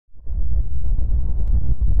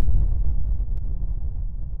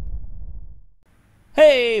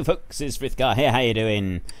Hey folks, it's Frithgar here, how you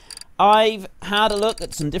doing? I've had a look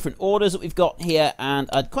at some different orders that we've got here, and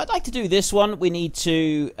I'd quite like to do this one. We need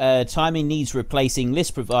to, timing needs replacing,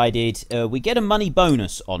 list provided. We get a money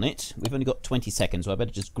bonus on it. We've only got 20 seconds, so I better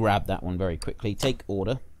just grab that one very quickly. Take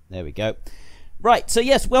order. There we go. Right, so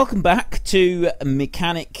yes, welcome back to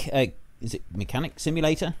Mechanic, is it Mechanic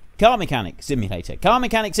Simulator? Car Mechanic Simulator. Car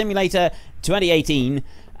Mechanic Simulator 2018.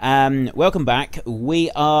 Welcome back. We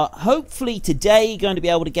are hopefully today going to be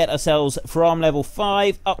able to get ourselves from level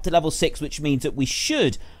 5 up to level 6, which means that we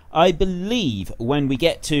should, I believe, when we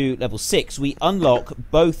get to level 6, we unlock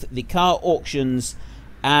both the car auctions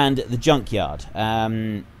and the junkyard.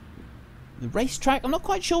 The racetrack, I'm not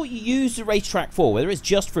quite sure what you use the racetrack for, whether it's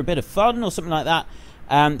just for a bit of fun or something like that.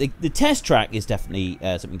 The test track is definitely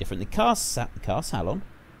something different. The car salon.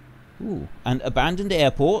 Ooh, and abandoned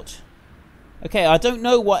airport. Okay, I don't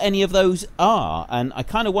know what any of those are, and I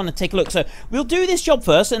kind of want to take a look. So we'll do this job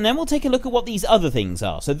first, and then we'll take a look at what these other things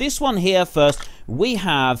are. So this one here first, we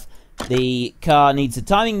have the car needs a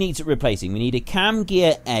timing needs replacing. We need a cam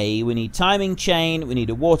gear A, we need timing chain, we need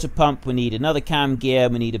a water pump, we need another cam gear,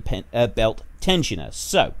 we need a belt tensioner.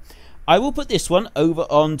 So I will put this one over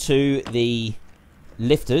onto the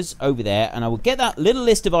lifters over there, and I will get that little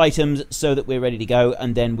list of items so that we're ready to go,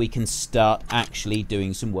 and then we can start actually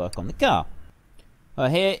doing some work on the car.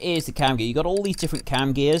 Here is the cam gear. You've got all these different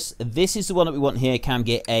cam gears. This is the one that we want here, cam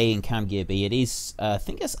gear A and cam gear B. It is, I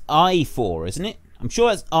think it's I4, isn't it? I'm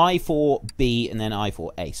sure it's I4B and then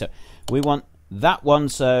I4A. So we want that one,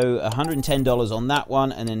 so $110 on that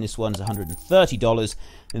one, and then this one's $130.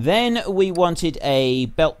 Then we wanted a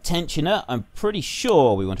belt tensioner. I'm pretty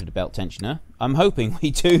sure we wanted a belt tensioner. I'm hoping we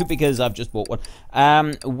do because I've just bought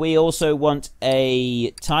one. We also want a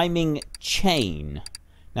timing chain.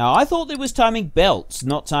 Now, I thought there was timing belts,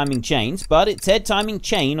 not timing chains, but it said timing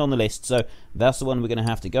chain on the list, so that's the one we're going to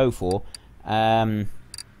have to go for. Down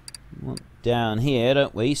here,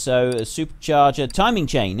 don't we? So, a supercharger timing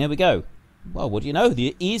chain. There we go. Well, what do you know?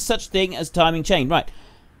 There is such thing as timing chain. Right.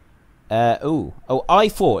 Oh,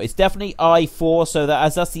 I4. It's definitely I4, so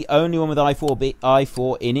that's the only one with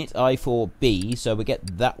I4 in it, I4B. So we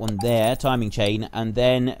get that one there, timing chain. And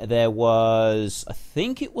then there was, I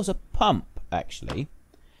think it was a pump, actually.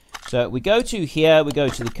 So we go to here, we go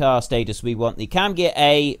to the car status, we want the cam gear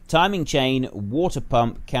A, timing chain, water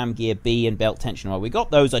pump, cam gear B, and belt tensioner. Well, we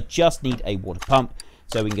got those, I just need a water pump.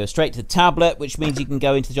 So we can go straight to the tablet, which means you can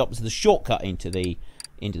go into the shop. This is the shortcut into the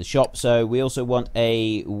shop. So we also want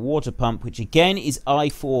a water pump, which again is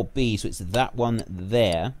I4B, so it's that one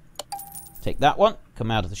there. Take that one,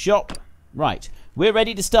 come out of the shop. Right, we're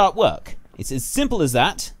ready to start work. It's as simple as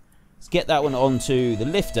that. Let's get that one onto the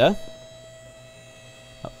lifter.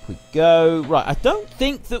 Up we go. Right, I don't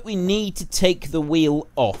think that we need to take the wheel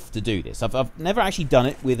off to do this. I've never actually done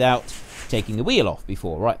it without taking the wheel off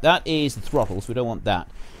before. Right, that is the throttle, so we don't want that.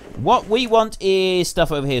 What we want is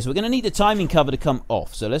stuff over here. So we're going to need the timing cover to come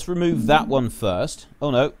off. So let's remove that one first.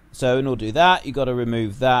 Oh, no. So in order to do that, you've got to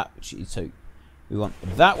remove that. So we want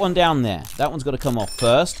that one down there. That one's got to come off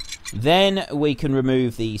first. Then we can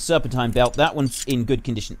remove the serpentine belt. That one's in good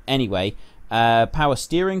condition anyway. Power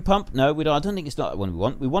steering pump. No, we don't. I don't think it's not the one we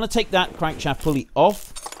want. We want to take that crankshaft pulley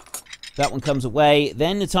off. That one comes away.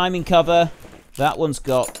 Then the timing cover. That one's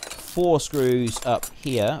got 4 screws up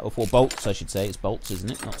here, or 4 bolts, I should say. It's bolts,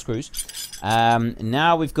 isn't it? Not screws.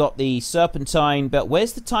 Now we've got the serpentine belt.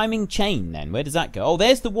 Where's the timing chain then? Where does that go? Oh,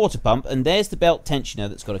 there's the water pump, and there's the belt tensioner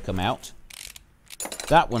that's got to come out.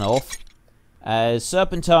 That one off.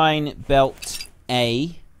 Serpentine belt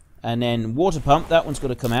A, and then water pump. That one's got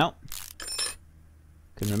to come out.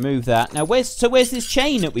 Can remove that. Now, where's this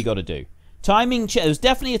chain that we got to do? Timing chain. There's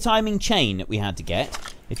definitely a timing chain that we had to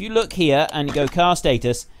get. If you look here and you go car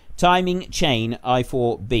status, timing chain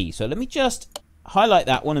I4B. So let me just highlight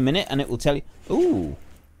that one a minute, and it will tell you. Ooh,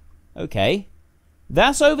 okay.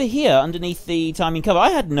 That's over here underneath the timing cover.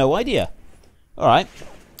 I had no idea. All right.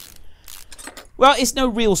 Well, it's no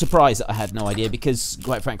real surprise that I had no idea because,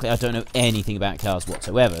 quite frankly, I don't know anything about cars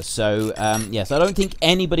whatsoever. So, yes, I don't think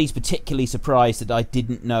anybody's particularly surprised that I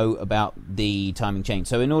didn't know about the timing chain.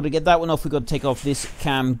 So, in order to get that one off, we've got to take off this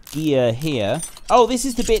cam gear here. Oh, this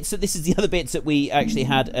is the other bits that we actually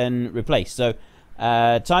had and replaced. So,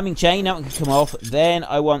 timing chain, that one can come off. Then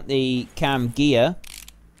I want the cam gear.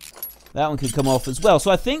 That one can come off as well. So,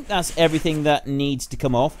 I think that's everything that needs to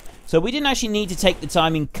come off. So we didn't actually need to take the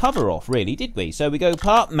timing cover off, really, did we? So we go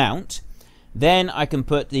part mount. Then I can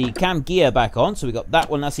put the cam gear back on. So we got that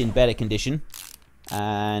one, that's in better condition.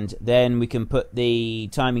 And then we can put the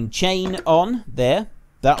timing chain on there.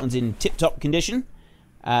 That one's in tip-top condition.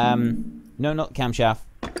 No, not camshaft.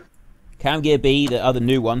 Cam gear B, the other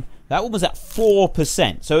new one, that one was at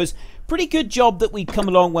 4%. So it's pretty good job that we'd come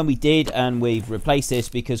along when we did, and we've replaced this,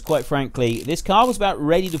 because quite frankly this car was about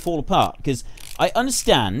ready to fall apart. Because I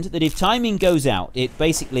understand that if timing goes out, it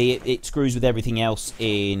basically it screws with everything else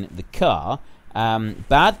in the car.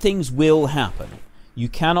 Bad things will happen. You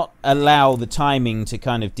cannot allow the timing to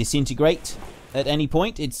kind of disintegrate at any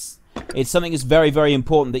point. It's something that's very, very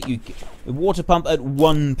important that you... The water pump at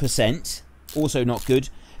 1%, also not good.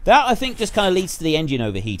 That, I think, just kind of leads to the engine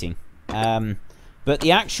overheating. But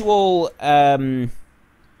the actual thingy,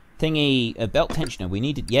 belt tensioner, we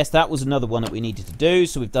needed... Yes, that was another one that we needed to do,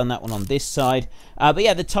 so we've done that one on this side. But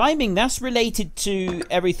yeah, the timing, that's related to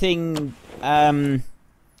everything...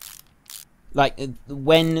 like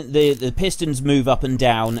when the pistons move up and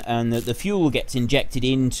down, and the fuel gets injected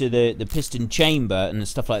into the piston chamber and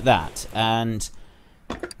stuff like that. And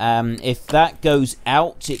if that goes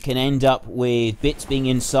out, it can end up with bits being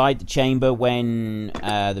inside the chamber when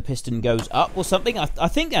the piston goes up or something. I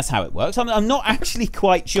think that's how it works. I'm not actually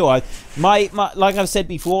quite sure. Like I've said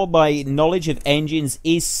before, my knowledge of engines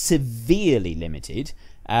is severely limited.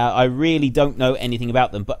 I really don't know anything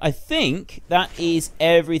about them, but I think that is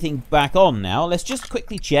everything back on now. Let's just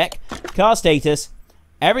quickly check. Car status.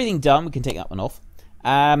 Everything done. We can take that one off.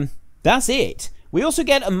 That's it. We also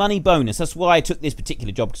get a money bonus. That's why I took this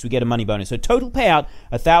particular job, because we get a money bonus. So total payout,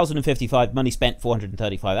 1,055. Money spent,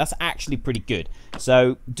 435. That's actually pretty good.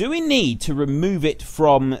 So do we need to remove it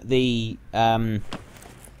from the...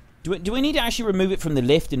 Do we need to actually remove it from the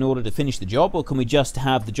lift in order to finish the job, or can we just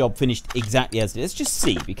have the job finished exactly as it is? Let's just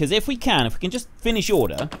see, because if we can just finish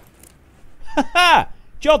order... Haha!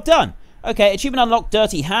 Job done! Okay, achievement unlocked,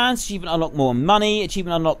 dirty hands. Achievement unlocked, more money.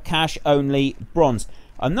 Achievement unlocked, cash only, bronze.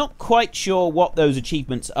 I'm not quite sure what those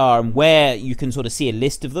achievements are and where you can sort of see a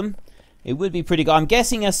list of them. It would be pretty good. I'm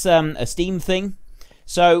guessing a Steam thing.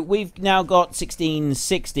 So we've now got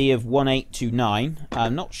 1660 of 1829.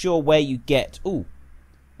 I'm not sure where you get... Ooh.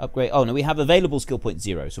 Upgrade. Oh, no, we have available skill point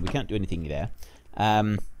 0, so we can't do anything there.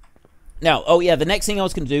 Now, oh, yeah, the next thing I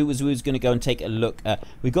was going to do was we was going to go and take a look.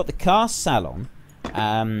 We've got the car salon.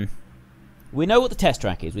 We know what the test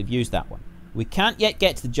track is. We've used that one. We can't yet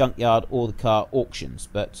get to the junkyard or the car auctions,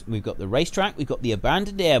 but we've got the racetrack, we've got the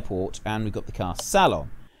abandoned airport, and we've got the car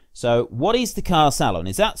salon. So, what is the car salon?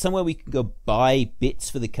 Is that somewhere we can go buy bits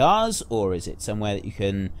for the cars, or is it somewhere that you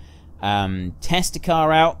can test a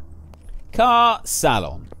car out? Car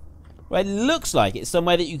salon. Well, it looks like it's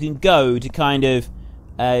somewhere that you can go to kind of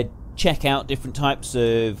check out different types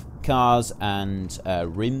of cars and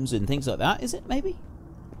rims and things like that. Is it, maybe?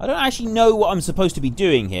 I don't actually know what I'm supposed to be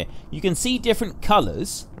doing here. You can see different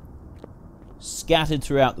colours scattered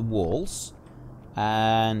throughout the walls.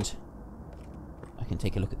 And I can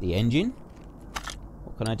take a look at the engine.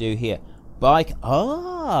 What can I do here? Bike.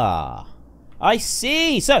 Ah! I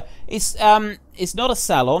see. So it's not a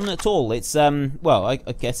salon at all. It's well, I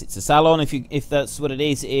guess it's a salon if that's what it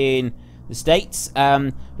is in the States.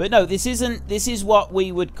 But no, this isn't. This is what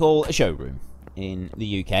we would call a showroom in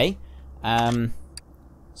the UK.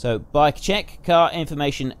 So bike check, car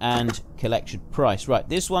information, and collection price. Right,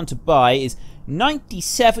 this one to buy is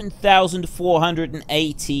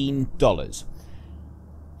 $97,418.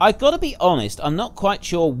 I've got to be honest, I'm not quite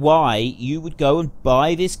sure why you would go and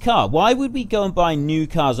buy this car. Why would we go and buy new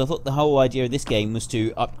cars? I thought the whole idea of this game was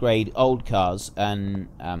to upgrade old cars and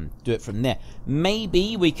do it from there.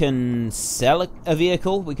 Maybe we can sell a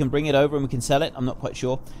vehicle. We can bring it over and we can sell it. I'm not quite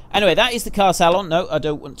sure. Anyway, that is the car salon. No, I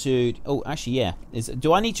don't want to... Oh, actually, yeah.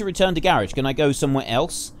 Do I need to return to garage? Can I go somewhere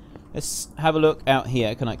else? Let's have a look out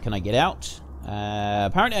here. Can I get out?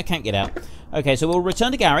 Apparently I can't get out. Okay, so we'll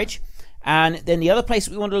return to garage. And then the other place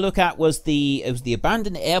we wanted to look at was the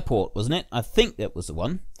abandoned airport, wasn't it? I think that was the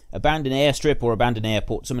one. Abandoned airstrip or abandoned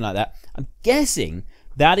airport, something like that. I'm guessing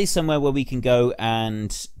that is somewhere where we can go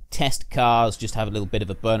and test cars, just have a little bit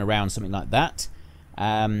of a burn around, something like that.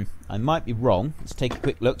 I might be wrong. Let's take a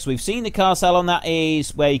quick look. So we've seen the car salon. That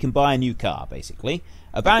is where you can buy a new car, basically.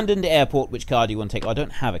 Abandoned airport. Which car do you want to take? Oh, I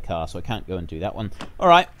don't have a car, so I can't go and do that one. All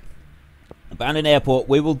right. Abandoned airport.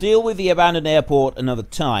 We will deal with the abandoned airport another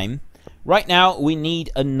time. Right now, we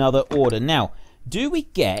need another order. Now, do we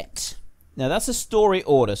get... Now, that's a story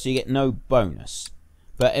order, so you get no bonus.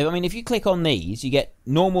 But, I mean, if you click on these, you get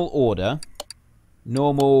normal order,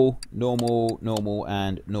 normal, normal, normal,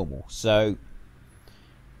 and normal. So,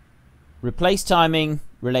 replace timing,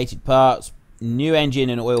 related parts, new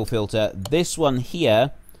engine and oil filter. This one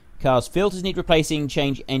here, car's filters need replacing,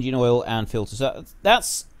 change engine oil and filter. So,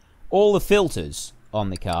 that's all the filters on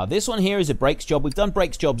the car. This one here is a brakes job. We've done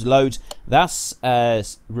brakes jobs loads. That's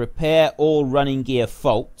repair all running gear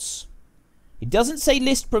faults. It doesn't say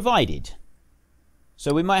list provided.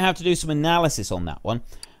 So we might have to do some analysis on that one.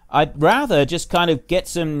 I'd rather just kind of get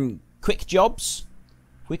some quick jobs.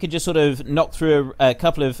 If we could just sort of knock through a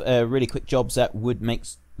couple of really quick jobs, that would make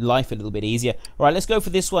life a little bit easier. All right, let's go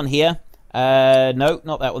for this one here. No,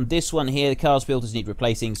 not that one. This one here, the car's filters need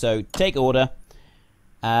replacing, so take order.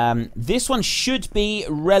 This one should be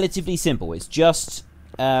relatively simple. It's just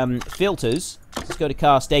filters. Let's go to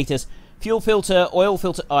car status. Fuel filter, oil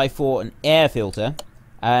filter I4, and air filter.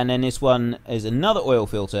 And then this one is another oil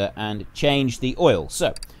filter, and change the oil.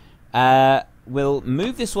 So, we'll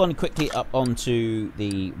move this one quickly up onto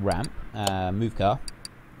the ramp. Move car.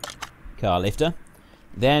 Car lifter.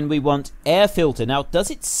 Then we want air filter. Now,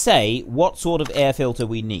 does it say what sort of air filter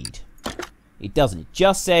we need? It doesn't. It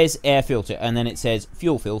just says air filter, and then it says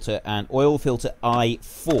fuel filter and oil filter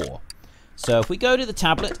I4. So if we go to the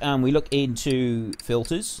tablet and we look into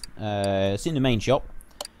filters, it's in the main shop.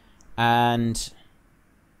 And,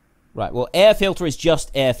 right, well, air filter is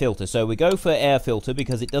just air filter. So we go for air filter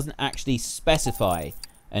because it doesn't actually specify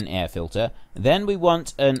an air filter. Then we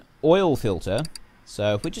want an oil filter.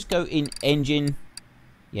 So if we just go in engine...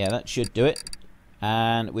 Yeah, that should do it.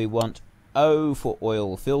 And we want O for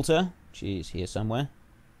oil filter, which is here somewhere.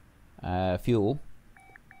 Fuel.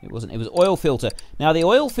 It wasn't. It was oil filter. Now, the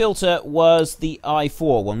oil filter was the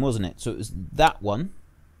I4 one, wasn't it? So it was that one.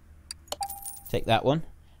 Take that one.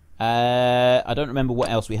 I don't remember what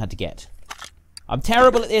else we had to get. I'm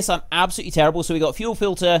terrible at this. I'm absolutely terrible. So we got fuel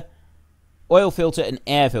filter, oil filter, and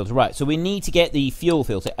air filter. Right, so we need to get the fuel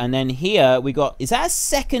filter. And then here we got... Is that a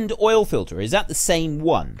second oil filter? Is that the same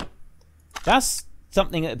one? That's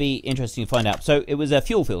something that would be interesting to find out. So it was a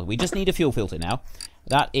fuel filter. We just need a fuel filter now.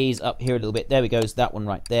 That is up here a little bit. There we go. It's that one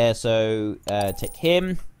right there. So take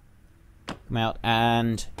him. Come out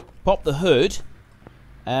and pop the hood.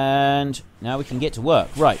 And now we can get to work.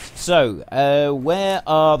 Right, so where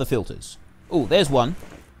are the filters? Oh, there's one.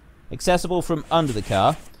 Accessible from under the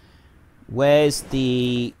car. Where's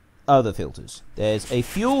the other filters? There's a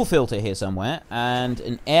fuel filter here somewhere, and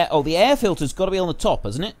an air... Oh, the air filter's got to be on the top,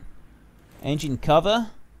 hasn't it? Engine cover.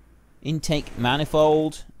 Intake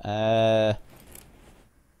manifold. Air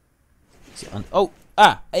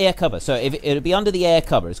cover. So it'll be under the air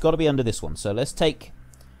cover. It's got to be under this one. So let's take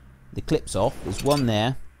the clips off. There's one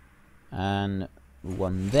there, and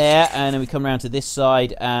one there, and then we come around to this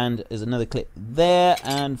side, and there's another clip there,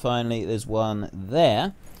 and finally there's one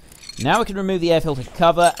there. Now we can remove the air filter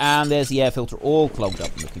cover, and there's the air filter all clogged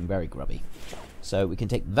up and looking very grubby. So we can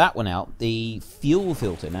take that one out. The fuel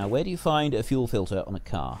filter. Now, where do you find a fuel filter on a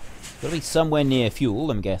car? It's got to be somewhere near fuel,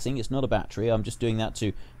 I'm guessing. It's not a battery. I'm just doing that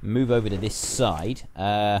to move over to this side.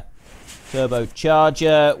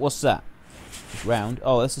 Turbocharger. What's that? It's round.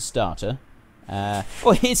 Oh, that's a starter.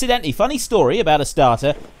 Oh, incidentally, funny story about a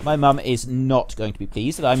starter. My mum is not going to be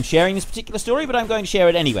pleased that I'm sharing this particular story, but I'm going to share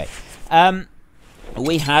it anyway.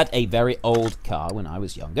 We had a very old car when I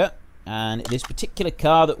was younger, and this particular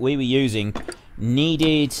car that we were using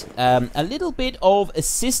needed a little bit of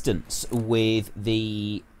assistance with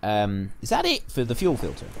the... is that it for the fuel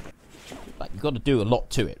filter? Like, you've got to do a lot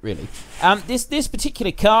to it, really. This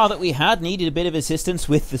particular car that we had needed a bit of assistance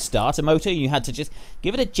with the starter motor. You had to just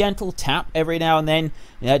give it a gentle tap every now and then,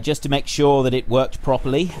 just to make sure that it worked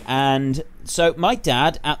properly. And so my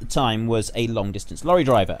dad, at the time, was a long-distance lorry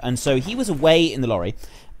driver. And so he was away in the lorry,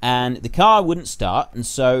 and the car wouldn't start. And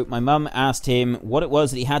so my mum asked him what it was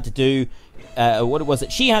that he had to do, or what it was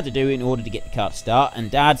that she had to do in order to get the car to start. And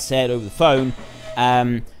Dad said over the phone,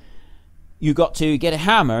 you got to get a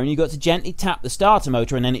hammer and you got to gently tap the starter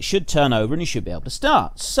motor, and then it should turn over and you should be able to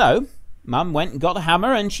start. So Mum went and got a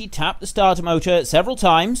hammer and she tapped the starter motor several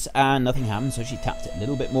times and nothing happened, so she tapped it a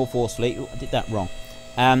little bit more forcefully. Ooh, I did that wrong.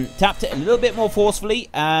 Tapped it a little bit more forcefully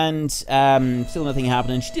and still nothing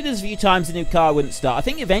happened. And she did this a few times, the new car wouldn't start. I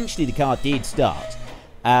think eventually the car did start.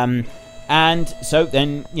 And so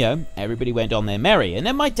then, you know, everybody went on their merry. And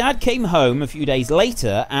then my dad came home a few days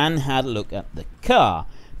later and had a look at the car.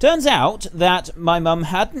 Turns out that my mum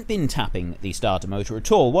hadn't been tapping the starter motor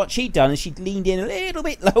at all. What she'd done is she'd leaned in a little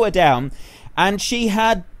bit lower down, and she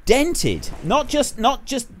had dented, not just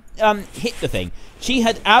hit the thing. She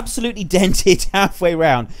had absolutely dented halfway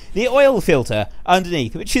round the oil filter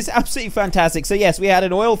underneath, which is absolutely fantastic. So yes, we had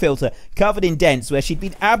an oil filter covered in dents where she'd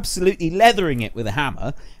been absolutely leathering it with a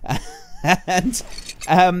hammer. And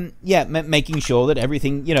yeah, making sure that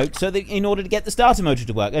everything, you know, so that in order to get the starter motor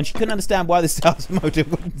to work, and she couldn't understand why the starter motor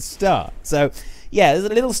wouldn't start. So yeah, there's a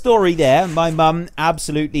little story there. My mum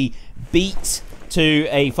absolutely beat to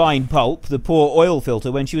a fine pulp the poor oil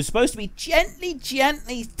filter when she was supposed to be gently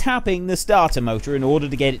tapping the starter motor in order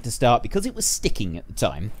to get it to start, because it was sticking at the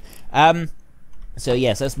time. So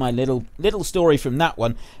yes, that's my little story from that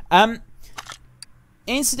one.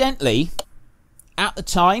 Incidentally, at the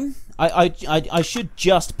time, I should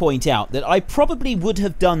just point out that I probably would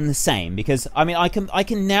have done the same, because I mean I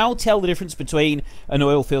can now tell the difference between an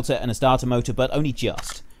oil filter and a starter motor, but only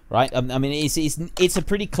just, right? I mean it's a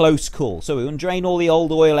pretty close call. So we can drain all the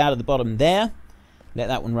old oil out of the bottom there, let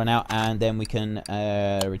that one run out, and then we can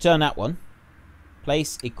return that one.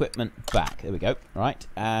 Place equipment back. There we go. Right,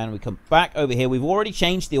 and we come back over here. We've already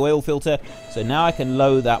changed the oil filter, so now I can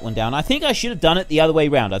lower that one down. I think I should have done it the other way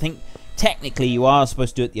around. I think technically you are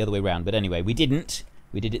supposed to do it the other way around, but anyway, we didn't.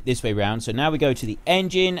 We did it this way around. So now we go to the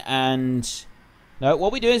engine, and no,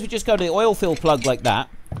 what we do is we just go to the oil fill plug like that,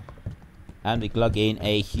 and we plug in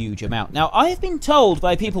a huge amount. Now, I have been told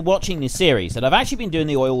by people watching this series that I've actually been doing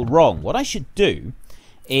the oil wrong. What I should do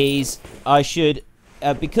is I should...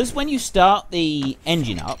 because when you start the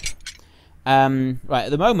engine up, right, at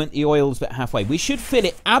the moment the oil's about halfway. We should fill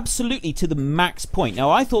it absolutely to the max point. Now,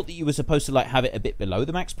 I thought that you were supposed to like have it a bit below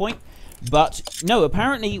the max point, but no,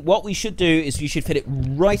 apparently what we should do is you should fill it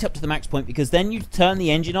right up to the max point, because then you turn the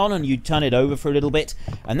engine on and you turn it over for a little bit,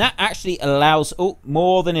 and that actually allows... Oh,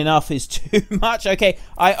 more than enough is too much. Okay,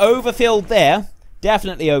 I overfilled there.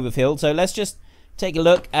 Definitely overfilled. So let's just take a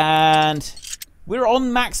look, and... we're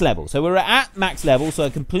on max level, so we're at max level, so I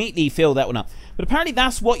completely fill that one up. But apparently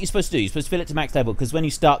that's what you're supposed to do. You're supposed to fill it to max level, because when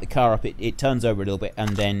you start the car up, it turns over a little bit,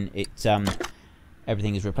 and then it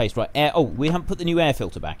everything is replaced. Right, oh, we haven't put the new air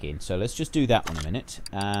filter back in, so let's just do that one a minute.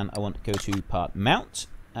 And I want to go to part mount,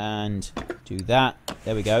 and do that.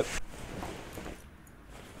 There we go.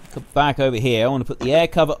 Come back over here. I want to put the air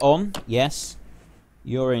cover on. Yes.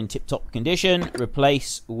 You're in tip-top condition.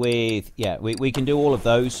 Replace with... yeah, we can do all of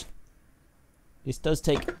those. This does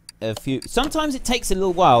take a few... sometimes it takes a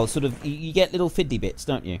little while. Sort of, you get little fiddly bits,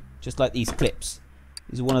 don't you? Just like these clips.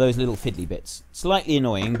 These are one of those little fiddly bits. Slightly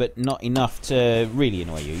annoying, but not enough to really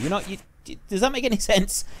annoy you. You're not... does that make any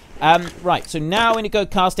sense? Right, so now we're going to go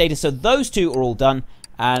car status. So those two are all done.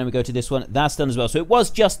 And we go to this one. That's done as well. So it was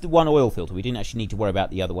just the one oil filter. We didn't actually need to worry about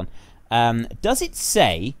the other one. Does it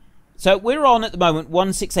say... so we're on at the moment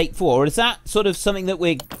 1684. Is that sort of something that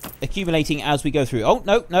we're accumulating as we go through? Oh,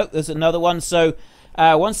 no, there's another one. So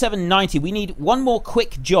 1790. We need one more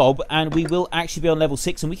quick job, and we will actually be on level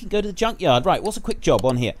 6, and we can go to the junkyard. Right, what's a quick job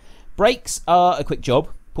on here? Brakes are a quick job.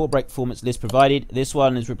 Poor brake performance list provided. This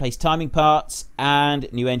one is replace timing parts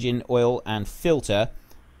and new engine oil and filter.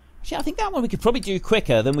 Actually, I think that one we could probably do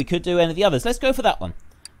quicker than we could do any of the others. Let's go for that one.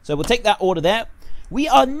 So we'll take that order there. We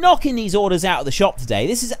are knocking these orders out of the shop today.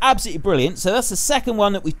 This is absolutely brilliant. So that's the second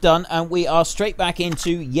one that we've done, and we are straight back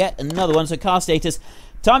into yet another one. So car status,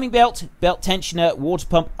 timing belt, belt tensioner, water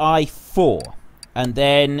pump I4, and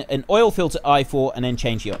then an oil filter I4, and then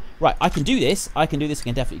change the oil. Right, I can do this. I can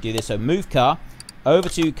definitely do this. So move car over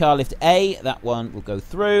to car lift A. That one will go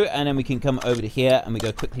through, and then we can come over to here, and we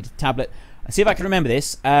go quickly to tablet. Let's see if I can remember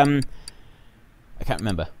this. I can't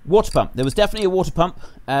remember. Water pump. There was definitely a water pump.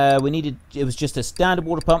 It was just a standard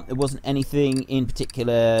water pump. There wasn't anything in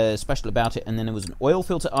particular special about it. And then there was an oil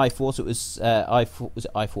filter I4. So it was I4. Was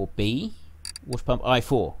it I4B? Water pump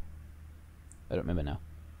I4. I don't remember now.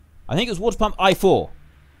 I think it was water pump I4.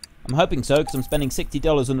 I'm hoping so, because I'm spending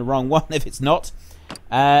 $60 on the wrong one if it's not.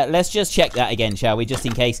 Let's just check that again, shall we? Just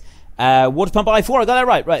in case. Water pump I4. I got that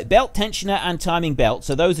right. Right. Belt tensioner and timing belt.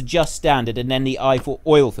 So those are just standard. And then the I4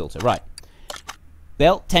 oil filter. Right.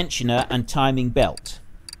 Belt tensioner and timing belt.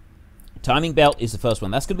 Timing belt is the first one.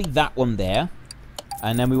 That's going to be that one there.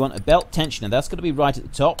 And then we want a belt tensioner. That's going to be right at the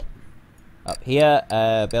top. Up here.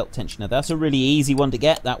 Belt tensioner. That's a really easy one to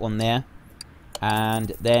get. That one there.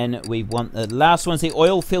 And then we want the last one's the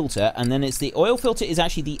oil filter. And then it's the oil filter is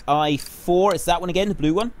actually the I4. It's that one again, the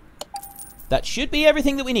blue one. That should be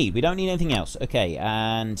everything that we need. We don't need anything else. Okay,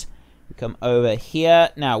 and we come over here.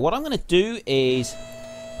 Now, what I'm going to do is...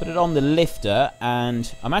 put it on the lifter,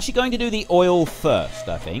 and I'm actually going to do the oil first,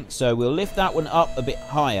 I think. So we'll lift that one up a bit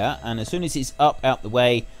higher, and as soon as it's up out the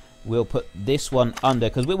way, we'll put this one under,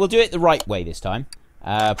 because we'll do it the right way this time.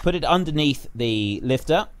 Put it underneath the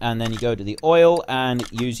lifter, and then you go to the oil and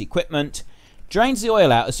use equipment. Drains the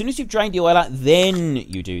oil out. As soon as you've drained the oil out, then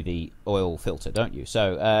you do the oil filter, don't you?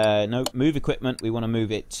 So, no, move equipment. We want to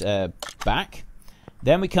move it back.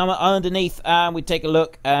 Then we come underneath and we take a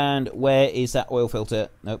look, and where is that oil filter?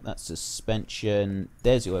 Nope, that's suspension.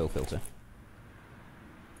 There's the oil filter.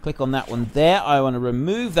 Click on that one there. I want to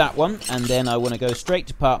remove that one, and then I want to go straight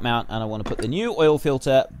to part mount, and I want to put the new oil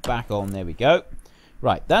filter back on. There we go.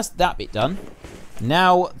 Right, that's that bit done.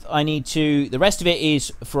 Now I need to... the rest of it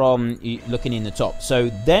is from looking in the top. So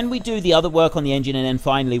then we do the other work on the engine, and then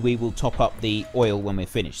finally we will top up the oil when we're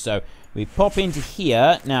finished. So We pop into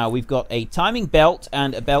here. Now, we've got a timing belt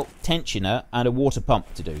and a belt tensioner and a water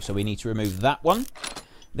pump to do. So we need to remove that one.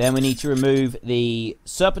 Then we need to remove the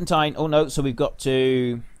serpentine. Oh, no. So we've got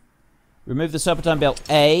to remove the serpentine belt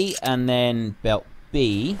A and then belt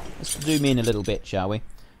B. Let's zoom in a little bit, shall we?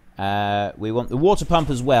 We want the water pump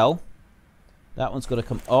as well. That one's got to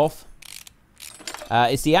come off.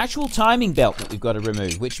 It's the actual timing belt that we've got to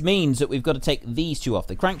remove, which means that we've got to take these two off.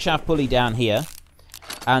 The crankshaft pulley down here,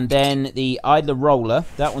 and then the idler roller.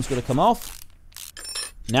 That one's got to come off.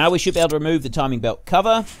 Now we should be able to remove the timing belt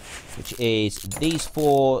cover, which is these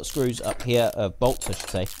 4 screws up here, bolts I should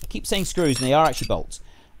say. I keep saying screws, and they are actually bolts.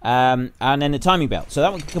 And then the timing belt. So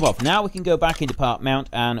that one can come off. Now we can go back into part mount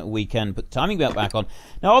and we can put the timing belt back on.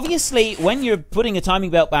 Now obviously when you're putting a timing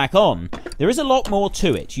belt back on, there is a lot more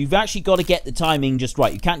to it. You've actually got to get the timing just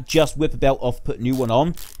right. You can't just whip a belt off, put a new one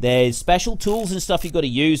on. There's special tools and stuff you've got to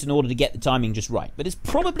use in order to get the timing just right. But it's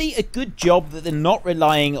probably a good job that they're not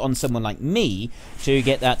relying on someone like me to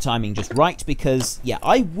get that timing just right, because yeah,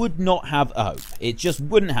 I would not have a hope. It just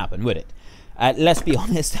wouldn't happen, would it? Let's be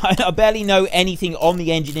honest, I barely know anything on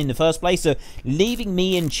the engine in the first place, so leaving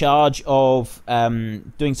me in charge of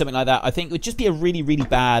doing something like that, I think would just be a really, really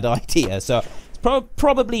bad idea. So it's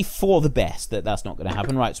probably for the best that that's not going to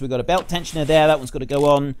happen. Right, so we've got a belt tensioner there, that one's got to go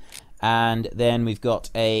on. And then we've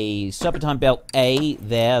got a serpentine belt A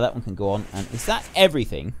there, that one can go on. And is that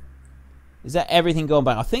everything? Is that everything gone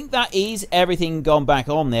back? I think that is everything gone back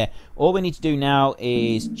on there. All we need to do now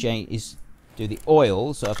is do the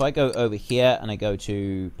oil. So if I go over here and I go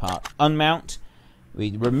to part unmount,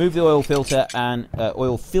 we remove the oil filter and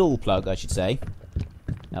oil fill plug, I should say.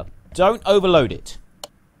 Now don't overload it.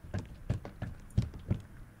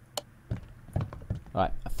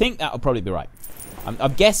 Right, I think that'll probably be right.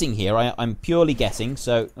 I'm guessing here. I'm purely guessing.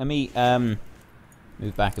 So let me move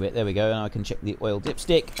back a bit. There we go. And I can check the oil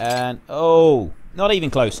dipstick. And oh, not even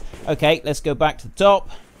close. Okay, let's go back to the top.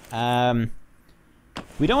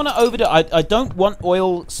 We don't want to overdo. I don't want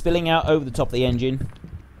oil spilling out over the top of the engine.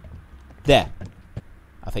 There.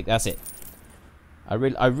 I think that's it. I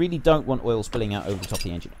really don't want oil spilling out over the top of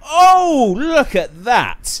the engine. Oh, look at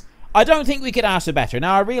that! I don't think we could ask for better.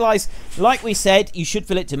 Now, I realise, like we said, you should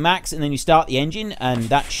fill it to max and then you start the engine, and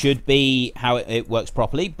that should be how it works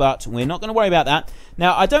properly, but we're not going to worry about that.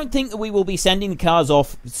 Now, I don't think that we will be sending the cars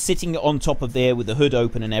off sitting on top of there with the hood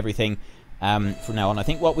open and everything. From now on, I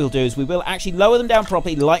think what we'll do is we will actually lower them down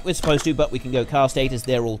properly like we're supposed to, but we can go car status,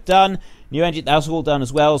 they're all done. New engine, that's all done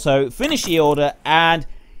as well. So finish the order, and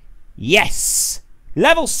yes!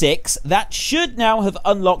 Level 6, that should now have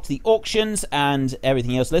unlocked the auctions and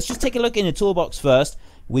everything else. Let's just take a look in the toolbox first.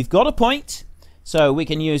 We've got a point, so we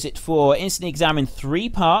can use it for instantly examine 3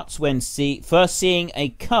 parts when first seeing a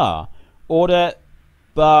car. Order,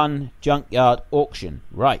 barn, junkyard, auction.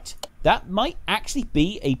 Right. That might actually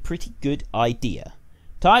be a pretty good idea.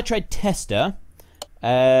 Tire tread tester.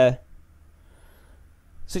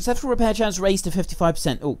 Successful repair chance raised to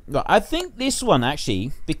 55%. Oh, right. I think this one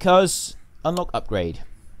actually, because unlock upgrade.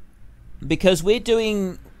 Because we're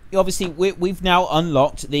doing, obviously, we've now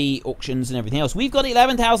unlocked the auctions and everything else. We've got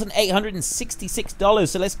 $11,866.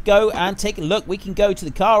 So let's go and take a look. We can go to the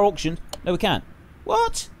car auction. No, we can't.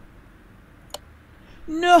 What?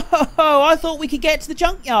 No, I thought we could get to the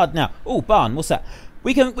junkyard now. Oh, barn, what's that?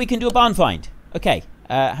 We can do a barn find. Okay,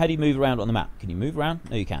 how do you move around on the map? Can you move around?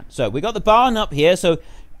 No, you can't. So we got the barn up here. So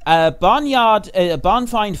barnyard, barn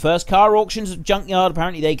find first. Car auctions, junkyard,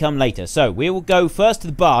 apparently they come later. So we will go first to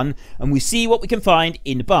the barn and we see what we can find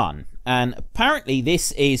in the barn. And apparently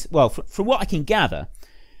this is, well, from what I can gather,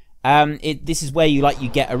 this is where you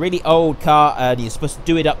get a really old car and you're supposed to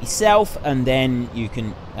do it up yourself, and then you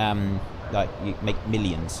can you make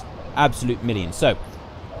millions, absolute millions. So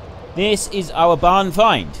this is our barn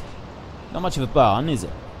find. Not much of a barn, is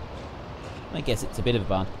it? I guess it's a bit of a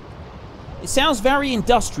barn. It sounds very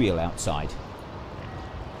industrial outside.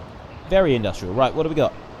 Very industrial. Right, what do we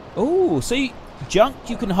got? Oh, see, junk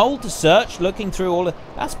you can hold to search, looking through all of...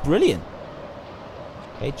 That's brilliant.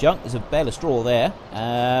 Okay, junk. There's a bale of straw there.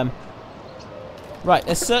 Right,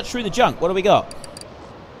 let's search through the junk. What do we got?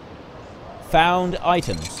 Found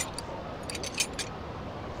items.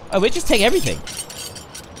 Oh, we'll just take everything.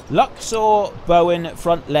 Luxor, Bowen,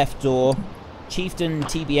 front left door. Chieftain,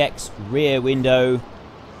 TBX, rear window.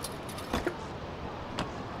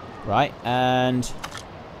 Right, and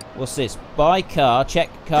what's this? Buy car, check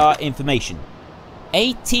car information.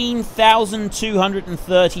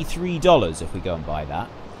 $18,233 if we go and buy that.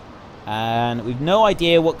 And we've no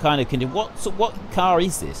idea what kind of condition. What car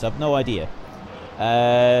is this? I've no idea.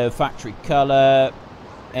 Factory color,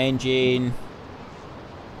 engine.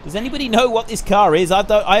 Does anybody know what this car is?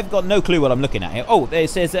 I've got no clue what I'm looking at here. Oh, there it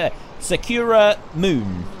says Sakura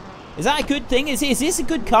Moon. Is that a good thing? Is this a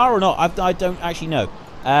good car or not? I don't actually know.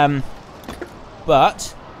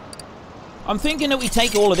 But I'm thinking that we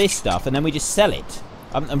take all of this stuff and then we just sell it.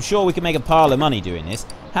 I'm sure we can make a pile of money doing this.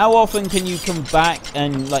 How often can you come back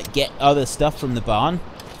and like get other stuff from the barn?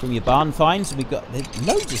 From your barn finds? There's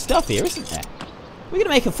loads of stuff here, isn't there? We're gonna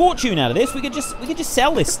make a fortune out of this. We could just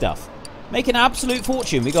sell this stuff. Make an absolute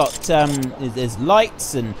fortune. We got there's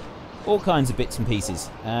lights and all kinds of bits and pieces.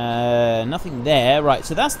 Nothing there. Right,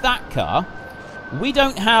 so that's that car. We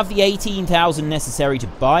don't have the 18,000 necessary to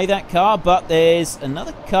buy that car, but there's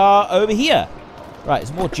another car over here. Right,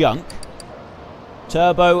 there's more junk.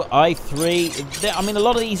 Turbo, i3. I mean, a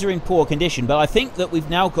lot of these are in poor condition, but I think that we've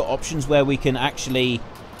now got options where we can actually...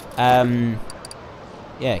 yeah,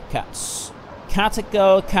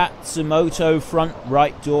 Katsugo, Katsumoto, front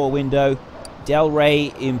right door window. Del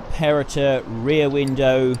Rey, Imperator, rear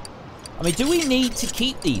window. I mean, do we need to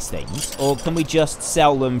keep these things, or can we just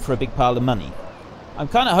sell them for a big pile of money? I'm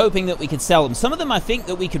kind of hoping that we could sell them. Some of them I think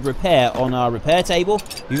that we could repair on our repair table.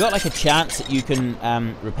 You've got like a chance that you can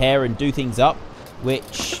repair and do things up,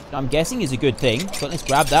 which I'm guessing is a good thing. But let's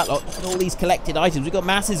grab that lot. Look at all these collected items. We've got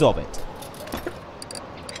masses of it.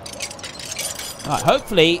 Alright,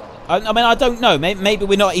 hopefully... I mean, I don't know. Maybe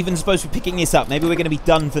we're not even supposed to be picking this up. Maybe we're going to be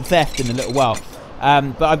done for theft in a little while.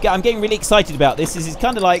 But I'm getting really excited about this. This is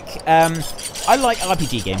kind of like... I like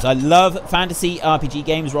RPG games. I love fantasy RPG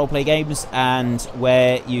games, roleplay games, and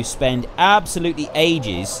where you spend absolutely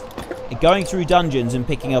ages going through dungeons and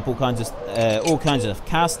picking up all kinds of stuff.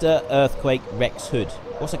 Caster, Earthquake, Rex Hood.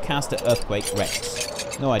 What's a Caster, Earthquake,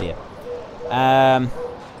 Rex? No idea.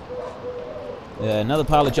 Another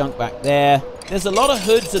pile of junk back there. There's a lot of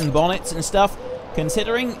hoods and bonnets and stuff.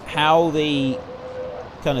 Considering how the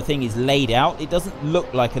kind of thing is laid out, it doesn't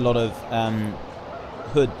look like a lot of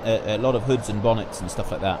hoods and bonnets and stuff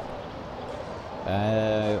like that.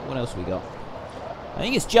 What else we got? I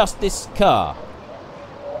think it's just this car.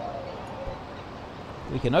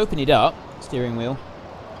 We can open it up. Steering wheel.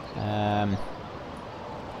 I'm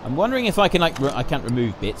wondering if I can I can't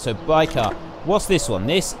remove bits. So buy car. What's this one?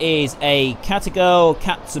 This is a Katsugo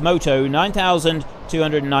Katsumoto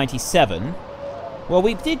 9,297. Well,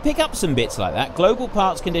 we did pick up some bits like that. Global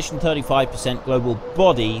parts condition 35%, global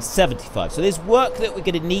body 75%. So there's work that we're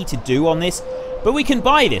going to need to do on this, but we can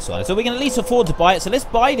buy this one. So we can at least afford to buy it. So let's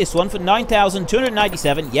buy this one for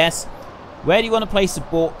 9,297. Yes. Where do you want to place the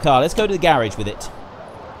bought car? Let's go to the garage with it.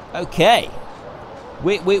 Okay.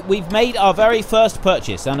 We've made our very first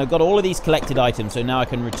purchase, and I've got all of these collected items, so now I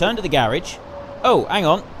can return to the garage. Oh, hang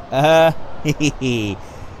on.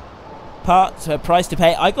 Price to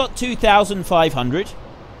pay. I got 2,500.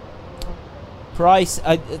 Price.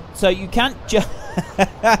 So you can't just.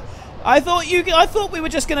 I thought we were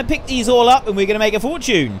just going to pick these all up and we're going to make a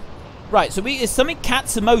fortune. Right. So it's something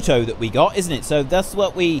Katsumoto that we got, isn't it? So that's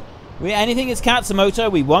what we anything that's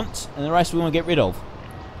Katsumoto we want, and the rest we want to get rid of.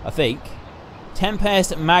 I think.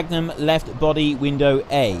 Tempest Magnum left body window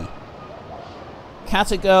A.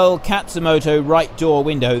 Katagirl Katsumoto right door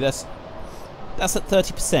window. That's at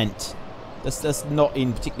 30%. That's not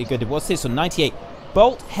in particularly good. What's this one? 98.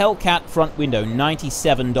 Bolt Hellcat front window,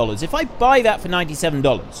 $97. If I buy that for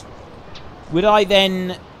 $97, would I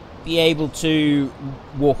then be able to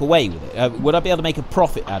walk away with it? Would I be able to make a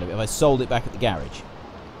profit out of it if I sold it back at the garage?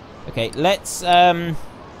 Okay, let's... I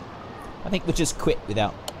think we'll just quit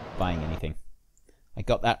without buying anything. I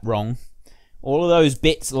got that wrong. All of those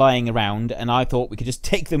bits lying around, and I thought we could just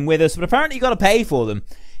take them with us, but apparently you got to pay for them.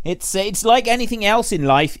 It's like anything else in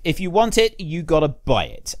life. If you want it, you got to buy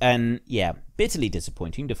it. And yeah, bitterly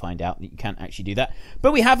disappointing to find out that you can't actually do that.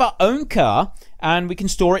 But we have our own car, and we can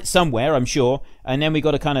store it somewhere, I'm sure. And then we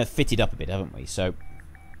got to kind of fit it up a bit, haven't we? So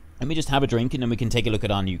let me just have a drink, and then we can take a look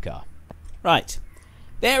at our new car. Right,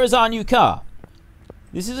 there is our new car.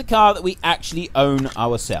 This is a car that we actually own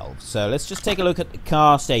ourselves. So let's just take a look at the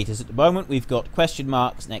car status. At the moment, we've got question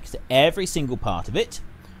marks next to every single part of it.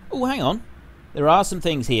 Oh, hang on. There are some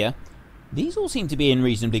things here. These all seem to be in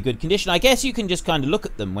reasonably good condition. I guess you can just kind of look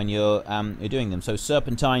at them when you're doing them. So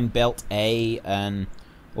serpentine, belt A, and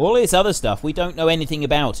all this other stuff. We don't know anything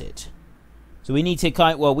about it. So we need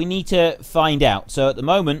to we need to find out. So at the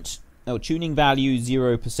moment, tuning value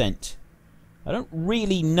 0%. I don't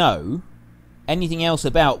really know anything else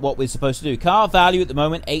about what we're supposed to do. Car value at the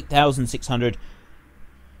moment, 8,600.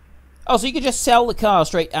 Oh, so you could just sell the car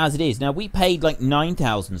straight as it is. Now, we paid like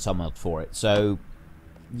 9,000 some odd for it. So,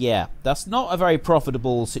 yeah, that's not a very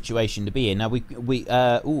profitable situation to be in. Now, we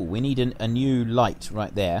need a new light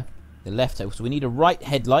right there. The left, so we need a right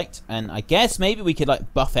headlight, and I guess maybe we could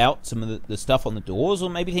like buff out some of the stuff on the doors, or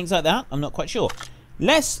maybe things like that. I'm not quite sure.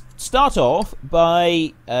 Let's start off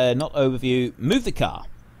by, not overview, move the car.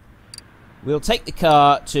 We'll take the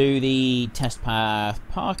car to the test path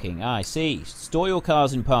parking. Ah, I see. Store your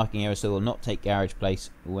cars in parking area so they will not take garage place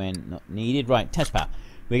when not needed. Right, test path.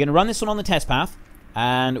 We're going to run this one on the test path,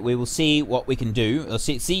 and we will see what we can do. We'll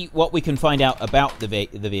see what we can find out about the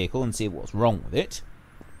vehicle and see what's wrong with it.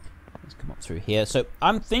 Let's come up through here. So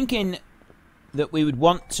I'm thinking that we would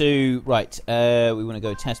want to... Right, we want to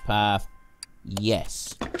go test path.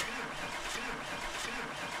 Yes.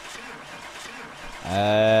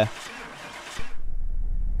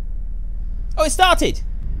 Oh, it started!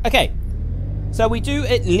 Okay. So we do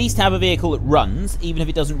at least have a vehicle that runs, even if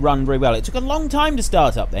it doesn't run very well. It took a long time to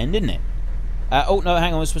start up then, didn't it? Oh, no,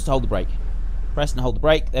 hang on. We're supposed to hold the brake. Press and hold the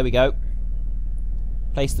brake. There we go.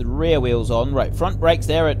 Place the rear wheels on. Right, front brakes,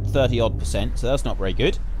 they're at 30-odd%, so that's not very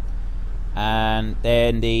good. And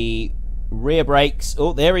then the rear brakes,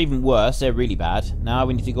 oh, they're even worse. They're really bad. Now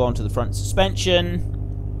we need to go on to the front suspension.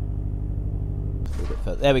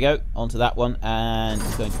 There we go, onto that one, and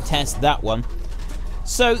we're going to test that one.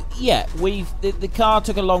 So, yeah, the car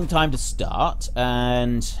took a long time to start,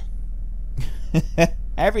 and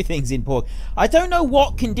everything's in poor... I don't know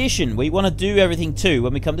what condition we want to do everything to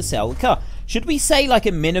when we come to sell the car. Should we say, like,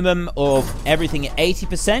 a minimum of everything at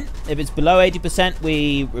 80%? If it's below 80%,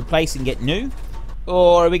 we replace and get new?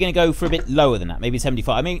 Or are we going to go for a bit lower than that? Maybe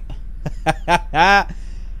 75? I mean...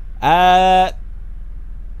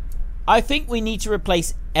 I think we need to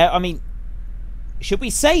replace... I mean, should we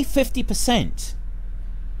say 50%?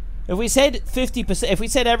 If we said 50%... If we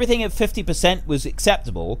said everything at 50% was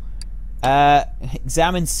acceptable,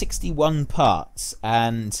 examine 61 parts,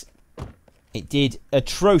 and it did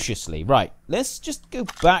atrociously. Right, let's just go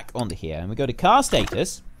back onto here, and we go to car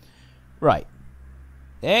status. Right.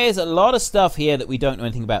 There's a lot of stuff here that we don't know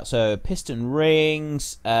anything about. So, piston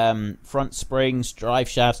rings, front springs, drive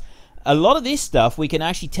shafts... A lot of this stuff we can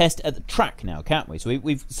actually test at the track now, can't we? So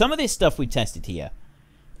we've some of this stuff we've tested here.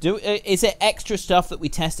 Is there extra stuff that we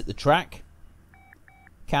test at the track?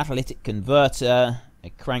 Catalytic converter, a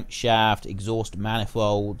crankshaft, exhaust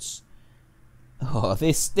manifolds. Oh,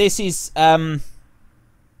 this is right.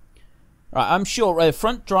 I'm sure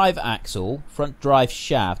front drive axle, front drive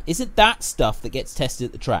shaft. Isn't that stuff that gets tested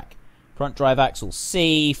at the track? Front drive axle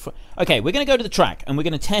C. Okay, we're going to go to the track and we're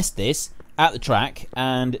going to test this at the track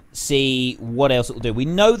and see what else it will do. We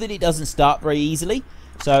know that it doesn't start very easily,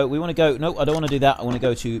 so we want to go... No, I don't want to do that. I want to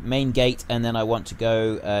go to main gate, and then I want to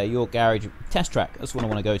go your garage test track. That's what I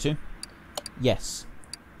want to go to. Yes.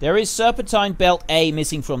 There is serpentine belt A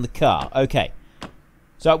missing from the car. Okay.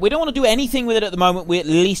 So we don't want to do anything with it at the moment. We at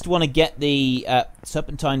least want to get the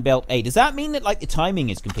serpentine belt A. Does that mean that like the timing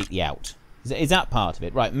is completely out? Is that part of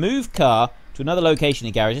it? Right, move car to another location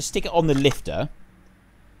in the garage. Just stick it on the lifter.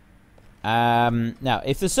 Now,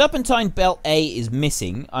 if the serpentine belt A is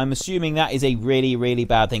missing, I'm assuming that is a really, really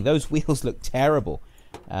bad thing. Those wheels look terrible.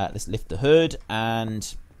 Let's lift the hood,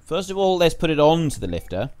 and first of all, let's put it onto the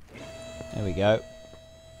lifter. There we go.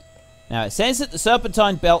 Now, it says that the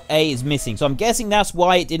serpentine belt A is missing, so I'm guessing that's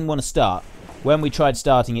why it didn't want to start when we tried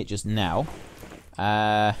starting it just now.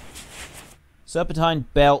 Serpentine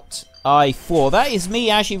belt I4. That is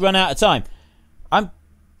me actually run out of time. I'm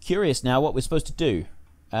curious now what we're supposed to do.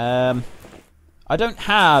 I don't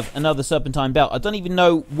have another serpentine belt. I don't even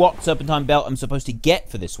know what serpentine belt I'm supposed to get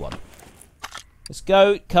for this one. Let's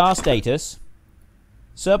go car status.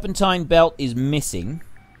 Serpentine belt is missing.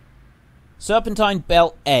 Serpentine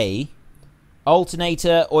belt A.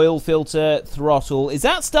 Alternator, oil filter, throttle. Is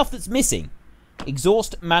that stuff that's missing?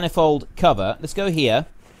 Exhaust manifold cover. Let's go here.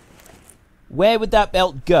 Where would that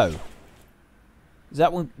belt go? Does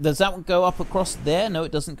that one go up across there? No,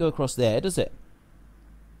 it doesn't go across there, does it?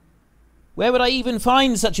 Where would I even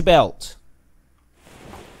find such a belt?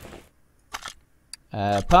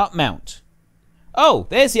 Part mount. Oh,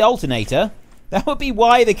 there's the alternator. That would be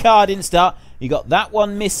why the car didn't start. You got that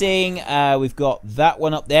one missing. We've got that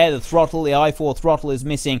one up there. The throttle, the I4 throttle is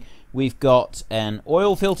missing. We've got an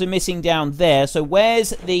oil filter missing down there. So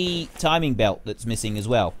where's the timing belt that's missing as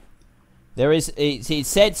well? There is. It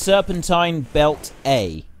said serpentine belt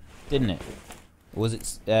A, didn't it? Or was it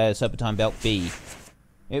serpentine belt B?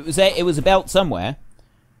 It was a belt somewhere.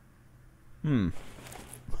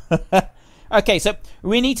 Okay, so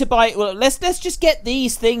we need to buy... Well, let's just get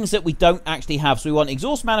these things that we don't actually have. So we want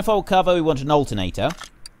exhaust manifold cover. We want an alternator.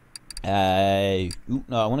 No, I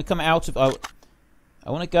want to come out of...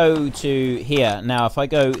 I want to go to here. Now, if I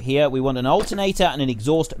go here, we want an alternator and an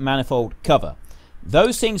exhaust manifold cover.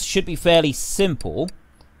 Those things should be fairly simple.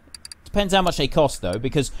 Depends how much they cost, though,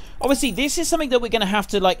 because obviously this is something that we're going to have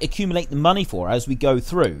to, like, accumulate the money for as we go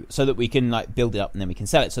through so that we can, like, build it up and then we can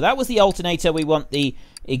sell it. So that was the alternator. We want the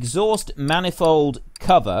exhaust manifold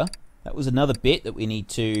cover. That was another bit that we need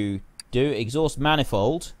to do. Exhaust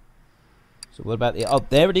manifold. So what about the... Oh,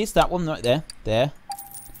 there it is. That one right there. There.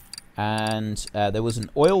 And there was an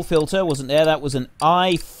oil filter, wasn't there? That was an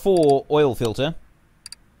I4 oil filter.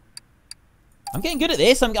 I'm getting good at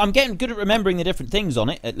this. I'm getting good at remembering the different things on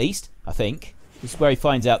it, at least, I think. This is where he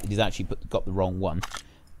finds out that he's actually got the wrong one.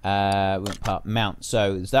 We went part mount.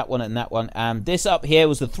 So there's that one and that one. And this up here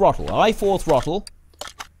was the throttle. I4 throttle.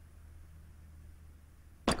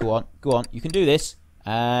 Go on, go on. You can do this.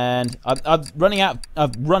 And I've run out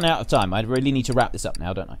of time. I really need to wrap this up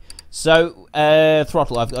now, don't I? So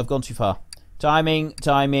throttle. I've gone too far. Timing.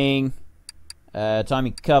 Timing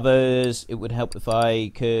covers. It would help if I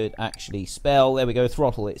could actually spell. There we go.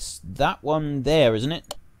 Throttle. It's that one there, isn't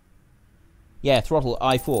it? Yeah, throttle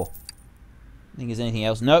I4. I think there's anything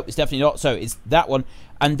else. Nope, it's definitely not. So it's that one.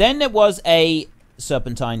 And then there was a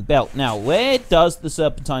serpentine belt. Now, where does the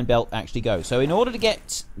serpentine belt actually go? So in order to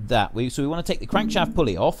get that, we want to take the crankshaft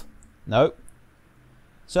pulley off. No.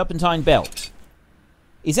 Serpentine belt.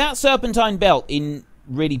 Is that serpentine belt in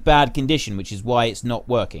really bad condition, which is why it's not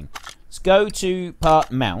working? Let's go to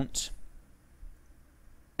part mount.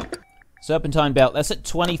 Serpentine belt, that's at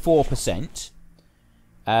 24%.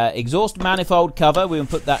 Exhaust manifold cover, we will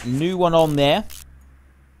put that new one on there.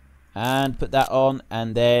 And put that on,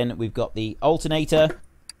 and then we've got the alternator.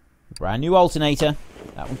 Brand new alternator.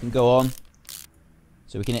 That one can go on.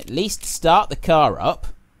 So we can at least start the car up.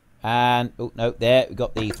 And, oh no, there, we've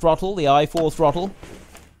got the throttle, the I4 throttle.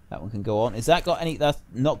 That one can go on. Is that got any, that's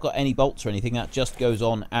not got any bolts or anything, that just goes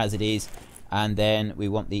on as it is. And then we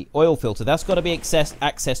want the oil filter. That's got to be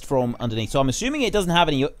accessed from underneath. So I'm assuming it doesn't have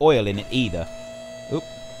any oil in it either. Oop,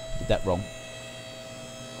 did that wrong.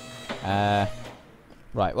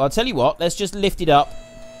 Right, well, I'll tell you what. Let's just lift it up.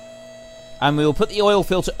 And we'll put the oil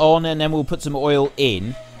filter on, and then we'll put some oil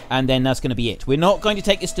in. And then that's going to be it. We're not going to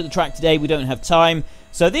take this to the track today. We don't have time.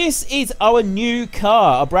 So this is our new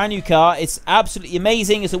car, our brand new car. It's absolutely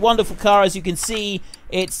amazing. It's a wonderful car, as you can see.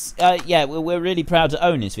 It's, yeah, we're really proud to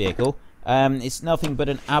own this vehicle. It's nothing but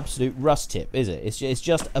an absolute rust tip, is it? It's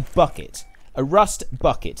just a bucket. A rust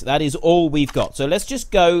bucket. That is all we've got. So let's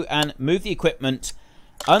just go and move the equipment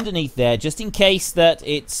underneath there, just in case that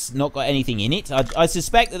it's not got anything in it. I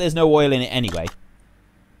suspect that there's no oil in it anyway.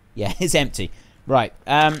 Yeah, it's empty. Right,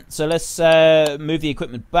 so let's move the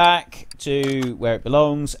equipment back to where it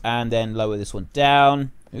belongs, and then lower this one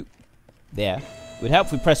down. Oop, there. It would help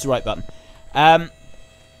if we press the right button.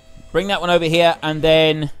 Bring that one over here, and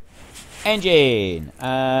then engine,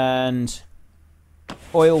 and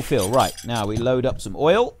oil fill. Right, now we load up some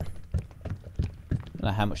oil. I don't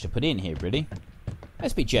know how much to put in here, really.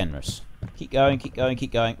 Let's be generous. Keep going, keep going,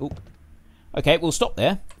 keep going. Oop. Okay, we'll stop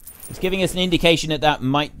there. It's giving us an indication that that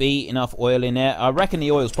might be enough oil in there. I reckon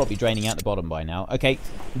the oil's probably draining out the bottom by now. Okay,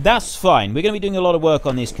 that's fine. We're going to be doing a lot of work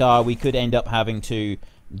on this car. We could end up having to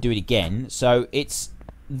do it again. So it's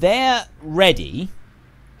there, ready.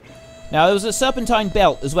 Now, there was a serpentine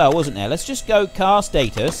belt as well, wasn't there? Let's just go car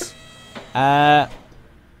status. Serpentine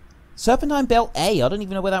belt A. I don't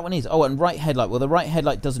even know where that one is. Oh, and right headlight. Well, the right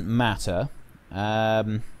headlight doesn't matter.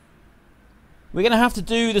 We're going to have to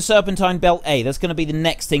do the serpentine belt A. That's going to be the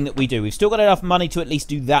next thing that we do. We've still got enough money to at least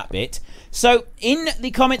do that bit. So, in the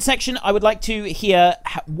comment section, I would like to hear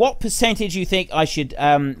what percentage you think I should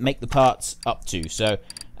make the parts up to. So,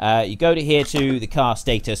 you go to here to the car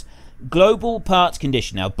status. Global parts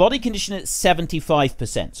condition. Now, body condition at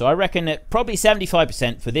 75%. So, I reckon that probably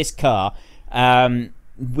 75% for this car.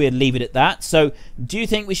 We'll leave it at that. So, do you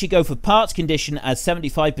think we should go for parts condition as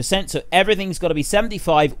 75%? So, everything's got to be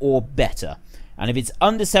 75 or better. And if it's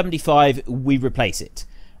under 75, we replace it.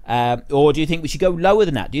 Or do you think we should go lower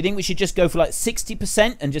than that? Do you think we should just go for like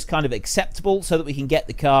 60% and just kind of acceptable so that we can get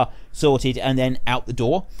the car sorted and then out the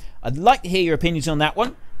door? I'd like to hear your opinions on that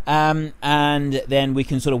one. And then we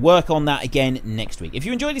can sort of work on that again next week. If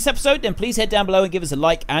you enjoyed this episode, then please head down below and give us a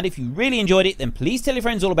like. And if you really enjoyed it, then please tell your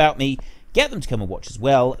friends all about me. Get them to come and watch as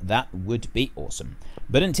well. That would be awesome.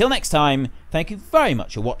 But until next time, thank you very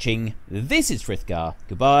much for watching. This is Frithgar.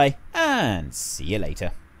 Goodbye, and see you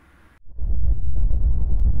later.